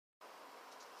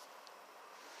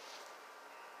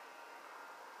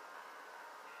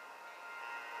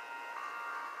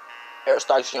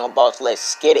Airstarks, young boss,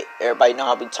 let's get it. Everybody know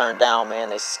how to be turned down, man.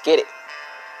 Let's get it.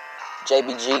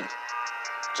 JBG,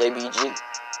 JBG,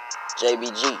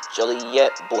 JBG,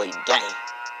 Joliet, boy, gang.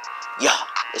 Yeah,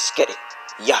 let's get it.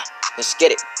 Yeah, let's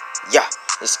get it. Yeah,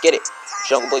 let's get it.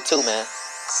 Jungle Boy 2, man.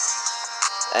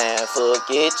 And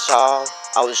forget y'all.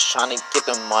 I was trying to get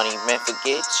the money, man.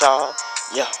 Forget y'all.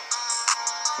 Yeah.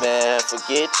 Man,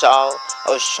 forget y'all. I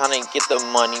was trying to get the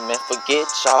money, man. Forget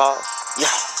y'all. Yeah.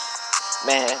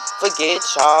 Man, forget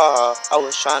y'all. I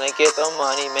was trying to get the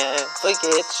money, man.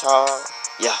 Forget y'all.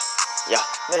 Yeah. Yeah,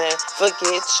 man,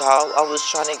 forget y'all. I was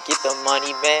trying to get the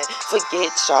money, man.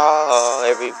 Forget y'all.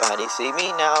 Everybody see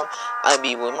me now. I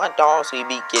be with my dogs, we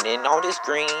be getting all this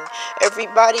green.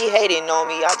 Everybody hating on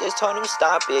me, I just told them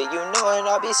stop it. You know it,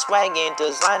 I be swagging,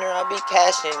 designer, I be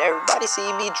cashing. Everybody see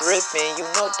me dripping, you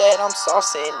know that I'm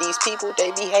saucing. These people, they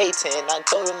be hating, I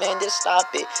told them, man, just stop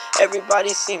it.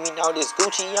 Everybody see me now, this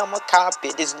Gucci, I'ma cop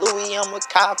it. This Louis, I'ma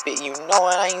cop it. You know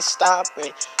it, I ain't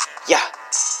stopping. Yeah.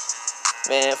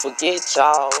 Man, forget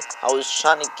y'all. I was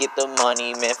trying to get the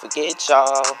money, man. Forget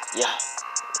y'all. Yeah.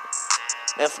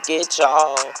 Man, forget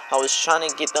y'all. I was trying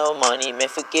to get the money, man.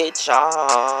 Forget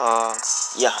y'all.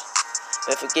 Yeah.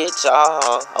 Man, forget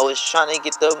y'all. I was trying to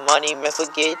get the money, man.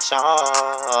 Forget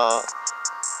y'all.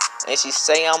 And she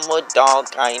say I'm a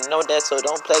dog, I know that, so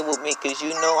don't play with me, cause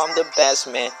you know I'm the best,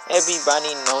 man.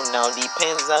 Everybody know now, these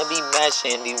pins I be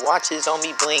matching, these watches on me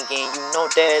blinking, you know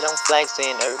that I'm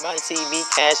flexing. Everybody see me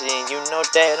cashing, you know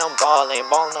that I'm balling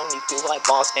on these people like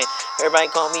Boston.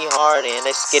 Everybody call me Harden,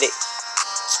 let's get it.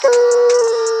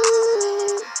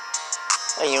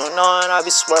 And you know that I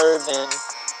be swerving,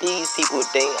 these people,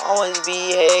 they always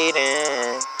be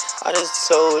hating. I just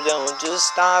told them,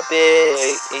 just stop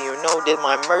it. And you know that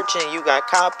my merchant, you got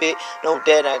cop it. Know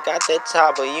that I got that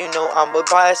top, but you know I'm a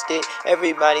blasted.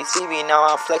 Everybody see me now,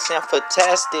 I'm flexing, I'm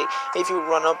fantastic. If you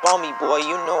run up on me, boy,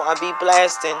 you know I be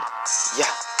blasting. Yeah,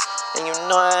 and you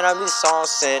know that I be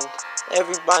saucing.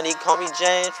 Everybody call me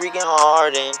James freaking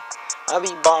Harden. I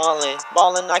be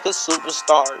ballin' like a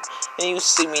superstar. And you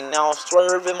see me now,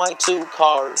 swerving my 2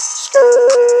 cars.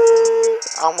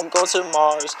 I'ma go to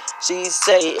Mars. She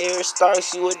say,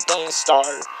 Airstarks, you a dang star.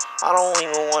 I don't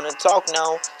even wanna talk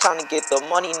now. Trying to get the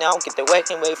money now. Get the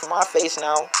whacking away from my face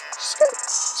now.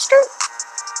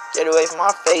 Get away from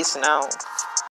my face now.